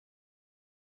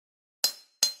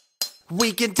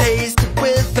We can taste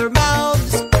with our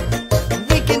mouths.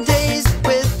 We can taste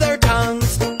with our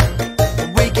tongues.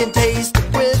 We can taste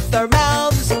with our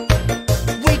mouths.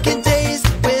 We can taste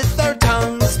with our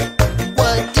tongues.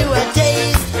 What do I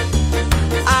taste?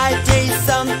 I taste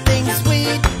something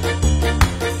sweet.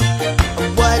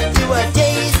 What do I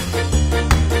taste?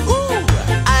 Ooh,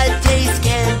 I taste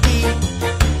candy.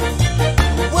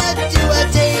 What do I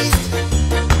taste?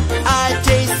 I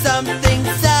taste something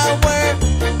sour.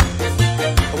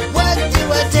 What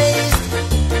do I taste?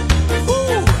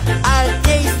 Ooh, I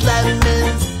taste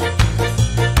lemons.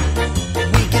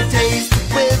 We can taste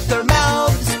with our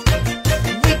mouths.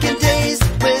 We can taste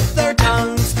with our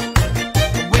tongues.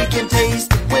 We can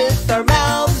taste with our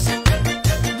mouths.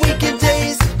 We can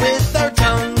taste with our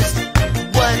tongues.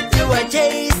 What do I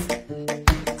taste?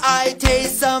 I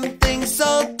taste something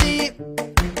salty.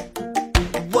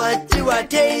 What do I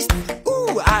taste?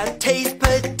 Ooh, I taste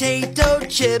potato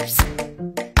chips.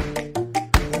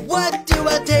 What do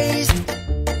I taste?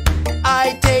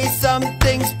 I taste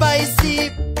something spicy.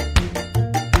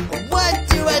 What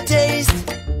do I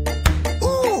taste?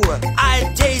 Ooh,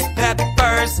 I taste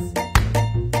peppers.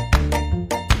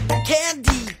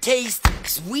 Candy tastes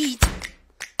sweet.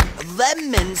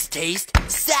 Lemons taste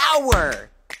sour.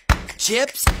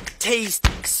 Chips taste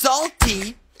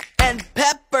salty. And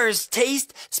peppers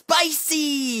taste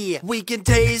spicy. We can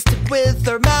taste with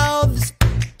our mouths.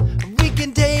 We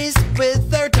can taste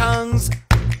with our tongues.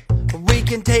 We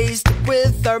can taste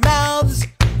with our mouths.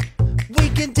 We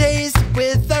can taste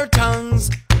with our tongues.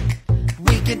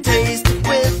 We can taste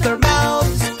with our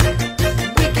mouths.